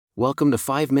Welcome to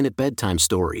 5-Minute Bedtime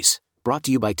Stories, brought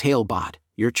to you by Talebot,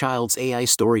 your child's AI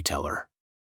storyteller.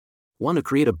 Want to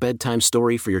create a bedtime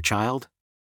story for your child?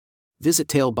 Visit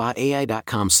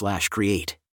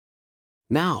talebotai.com/create.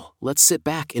 Now, let's sit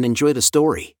back and enjoy the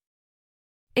story.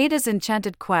 Ada's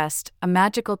Enchanted Quest, a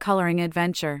magical coloring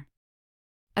adventure.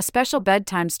 A special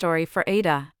bedtime story for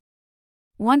Ada.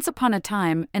 Once upon a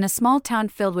time, in a small town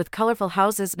filled with colorful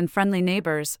houses and friendly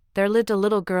neighbors, there lived a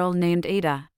little girl named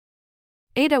Ada.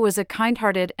 Ada was a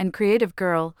kind-hearted and creative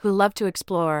girl who loved to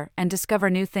explore and discover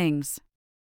new things.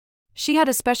 She had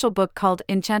a special book called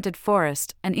Enchanted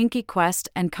Forest, an inky quest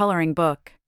and coloring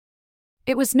book.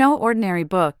 It was no ordinary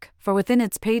book, for within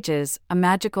its pages, a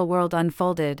magical world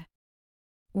unfolded.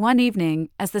 One evening,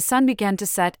 as the sun began to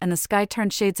set and the sky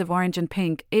turned shades of orange and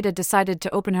pink, Ada decided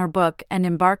to open her book and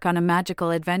embark on a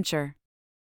magical adventure.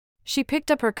 She picked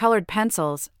up her colored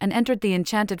pencils and entered the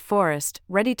enchanted forest,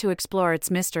 ready to explore its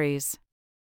mysteries.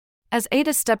 As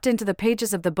Ada stepped into the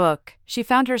pages of the book, she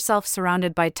found herself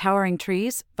surrounded by towering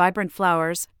trees, vibrant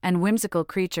flowers, and whimsical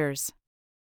creatures.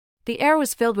 The air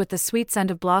was filled with the sweet scent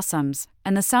of blossoms,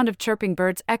 and the sound of chirping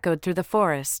birds echoed through the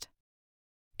forest.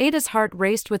 Ada's heart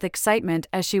raced with excitement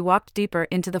as she walked deeper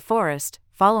into the forest,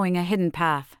 following a hidden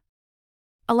path.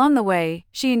 Along the way,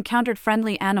 she encountered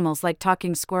friendly animals like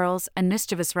talking squirrels and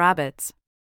mischievous rabbits.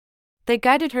 They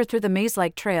guided her through the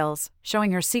maze-like trails,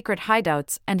 showing her secret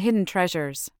hideouts and hidden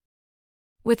treasures.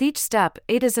 With each step,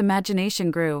 Ada's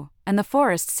imagination grew, and the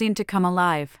forest seemed to come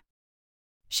alive.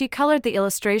 She colored the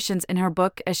illustrations in her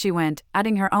book as she went,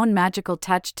 adding her own magical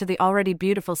touch to the already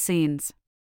beautiful scenes.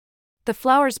 The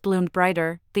flowers bloomed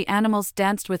brighter, the animals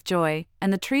danced with joy,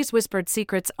 and the trees whispered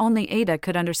secrets only Ada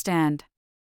could understand.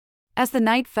 As the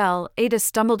night fell, Ada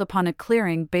stumbled upon a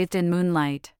clearing bathed in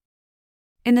moonlight.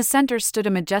 In the center stood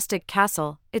a majestic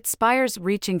castle, its spires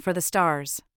reaching for the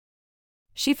stars.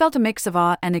 She felt a mix of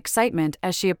awe and excitement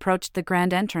as she approached the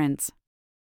grand entrance.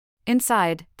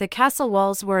 Inside, the castle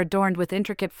walls were adorned with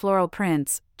intricate floral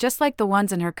prints, just like the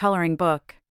ones in her coloring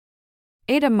book.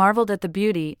 Ada marveled at the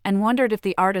beauty and wondered if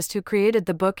the artist who created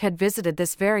the book had visited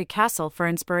this very castle for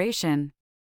inspiration.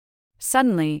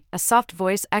 Suddenly, a soft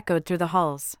voice echoed through the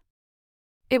halls.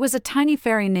 It was a tiny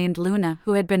fairy named Luna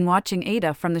who had been watching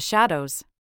Ada from the shadows.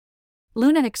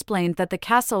 Luna explained that the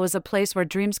castle was a place where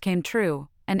dreams came true,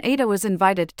 and Ada was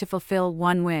invited to fulfill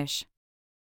one wish.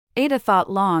 Ada thought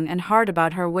long and hard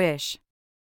about her wish.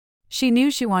 She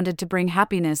knew she wanted to bring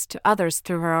happiness to others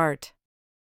through her art.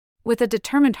 With a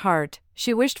determined heart,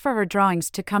 she wished for her drawings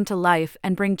to come to life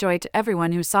and bring joy to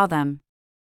everyone who saw them.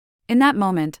 In that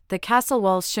moment, the castle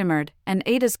walls shimmered, and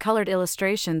Ada's colored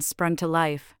illustrations sprung to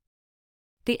life.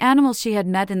 The animals she had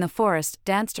met in the forest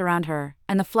danced around her,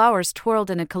 and the flowers twirled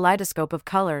in a kaleidoscope of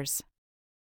colors.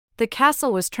 The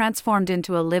castle was transformed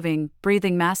into a living,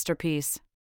 breathing masterpiece.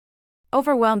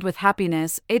 Overwhelmed with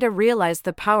happiness, Ada realized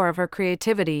the power of her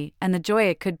creativity and the joy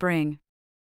it could bring.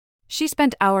 She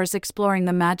spent hours exploring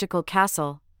the magical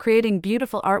castle, creating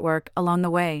beautiful artwork along the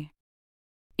way.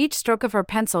 Each stroke of her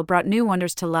pencil brought new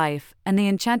wonders to life, and the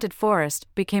enchanted forest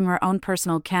became her own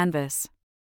personal canvas.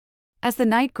 As the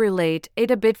night grew late,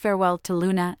 Ada bid farewell to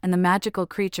Luna and the magical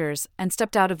creatures and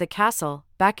stepped out of the castle,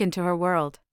 back into her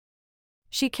world.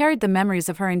 She carried the memories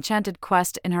of her enchanted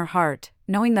quest in her heart,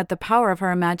 knowing that the power of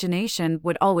her imagination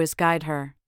would always guide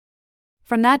her.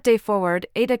 From that day forward,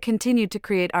 Ada continued to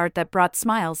create art that brought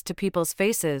smiles to people's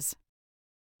faces.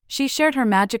 She shared her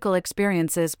magical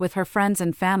experiences with her friends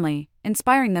and family,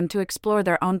 inspiring them to explore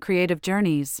their own creative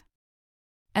journeys.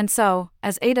 And so,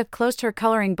 as Ada closed her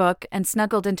coloring book and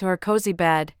snuggled into her cozy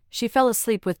bed, she fell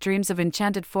asleep with dreams of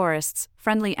enchanted forests,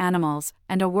 friendly animals,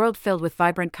 and a world filled with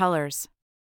vibrant colors.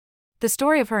 The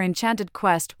story of her enchanted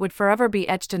quest would forever be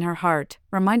etched in her heart,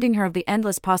 reminding her of the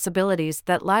endless possibilities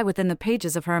that lie within the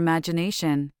pages of her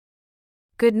imagination.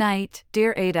 Good night,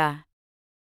 dear Ada.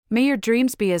 May your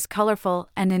dreams be as colorful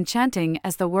and enchanting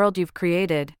as the world you've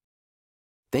created.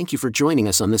 Thank you for joining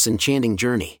us on this enchanting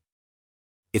journey.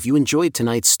 If you enjoyed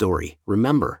tonight's story,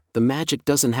 remember, the magic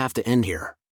doesn't have to end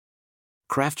here.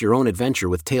 Craft your own adventure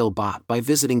with Talebot by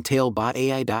visiting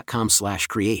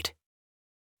talebotai.com/create.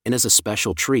 And as a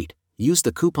special treat, use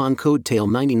the coupon code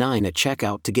TALE99 at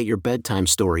checkout to get your bedtime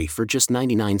story for just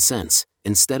 99 cents,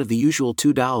 instead of the usual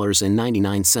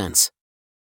 $2.99.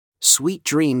 Sweet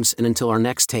dreams, and until our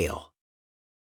next tale.